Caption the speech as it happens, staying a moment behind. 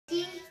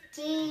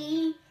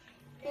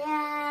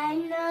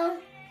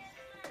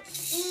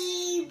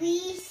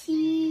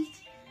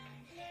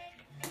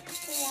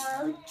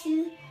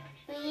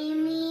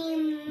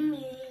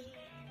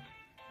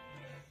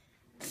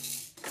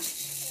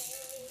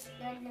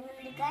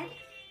Again.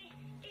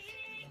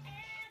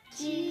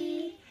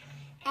 G-A-J-J.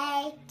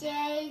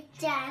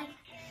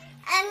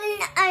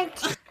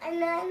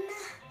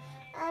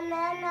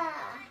 Anana.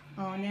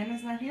 Oh,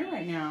 Nana's not here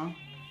right now.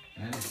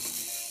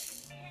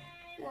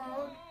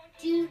 Won't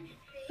you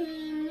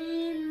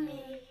hear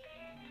me?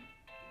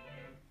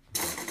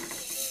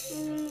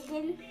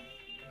 Again.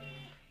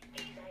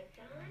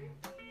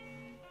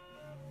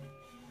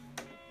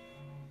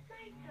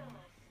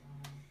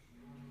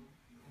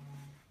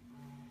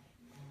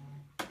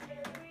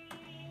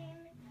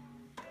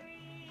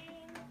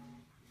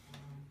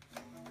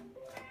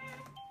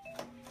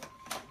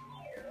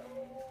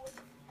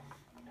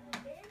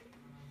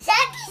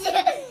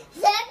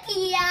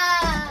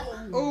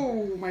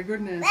 Oh my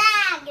goodness.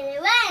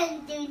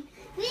 1, 2,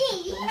 3.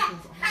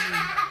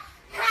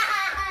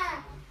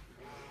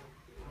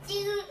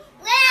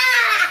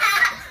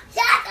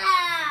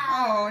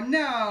 Oh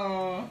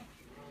no.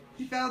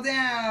 He fell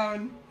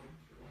down.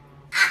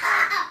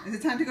 Is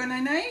it time to go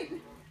night-night?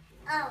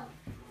 Oh.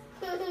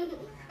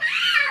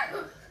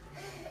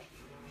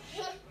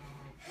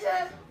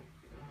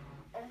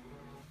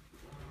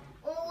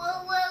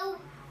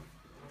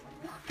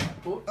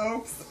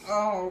 Oops.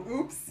 Oh,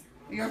 oops.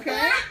 You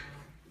okay?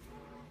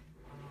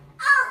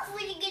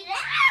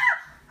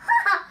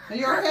 Are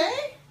you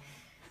okay?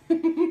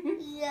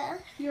 Yeah.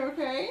 You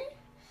okay?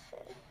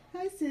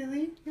 Hi,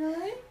 silly. You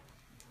alright?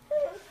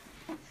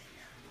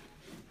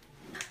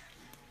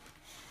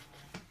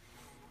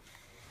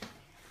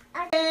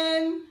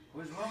 And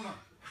Where's Mama?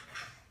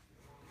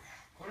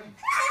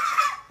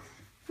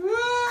 woo!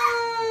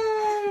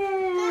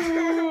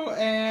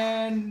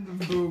 And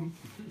boom.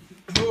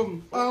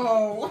 Boom.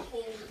 Oh.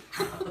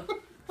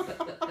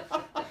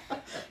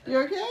 You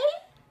okay?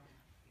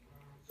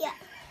 Yeah.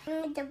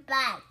 The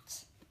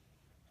bat.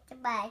 The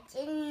bat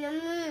in the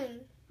moon.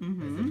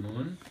 Mm-hmm. The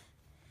moon?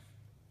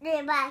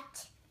 The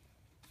bat.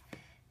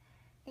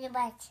 The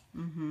bat.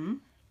 Mm-hmm.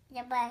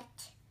 The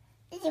bat.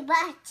 The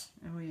bat.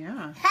 Oh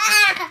yeah.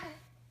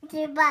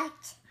 The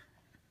bat.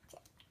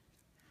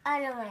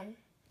 Other one.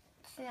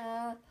 So,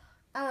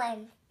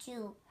 1,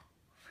 2,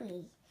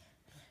 3.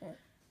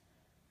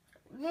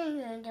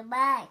 Then the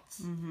bat.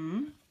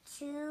 Mm-hmm.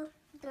 2,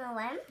 the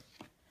 1.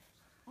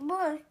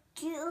 1,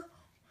 2.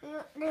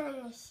 Let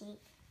me see.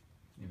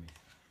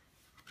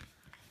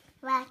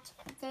 Bat.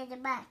 The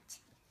bat.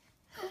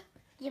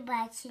 The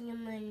bat in the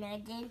moon.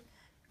 And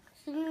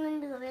then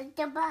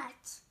the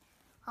bat.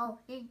 Oh,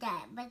 the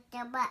that, but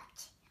the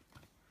bat.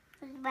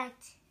 The bat.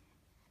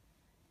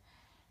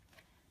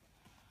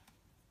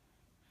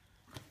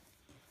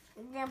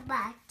 The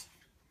bat.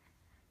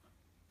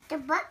 The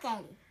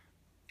bucket.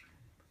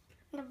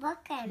 The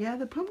bucket. Yeah,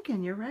 the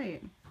pumpkin. You're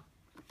right.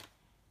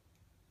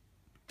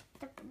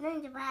 The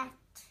bat.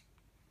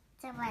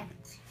 The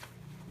bat.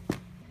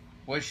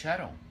 Where's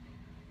Shadow?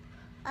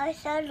 A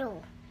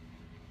shadow.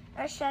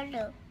 A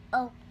shadow.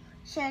 Oh,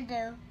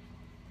 shadow.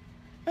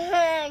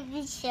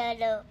 This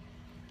shadow.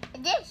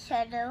 This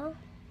shadow.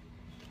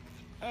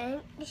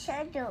 And the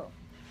shadow.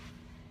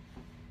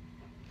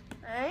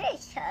 And the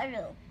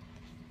shadow.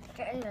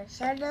 And the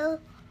shadow.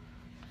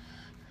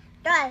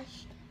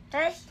 Dash.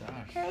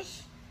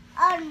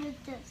 On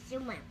the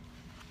human.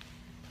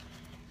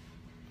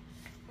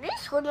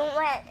 This one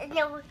went and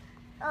there was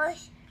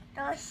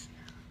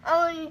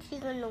only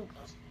single.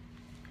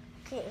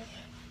 Okay.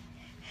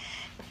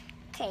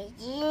 Okay,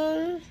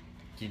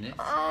 Guinness?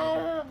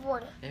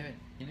 one. David,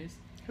 Guinness?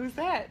 Who's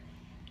that?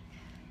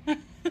 Who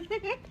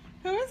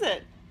is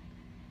it?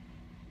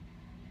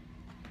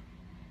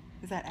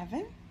 Is that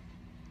Evan?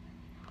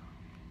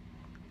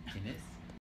 Guinness?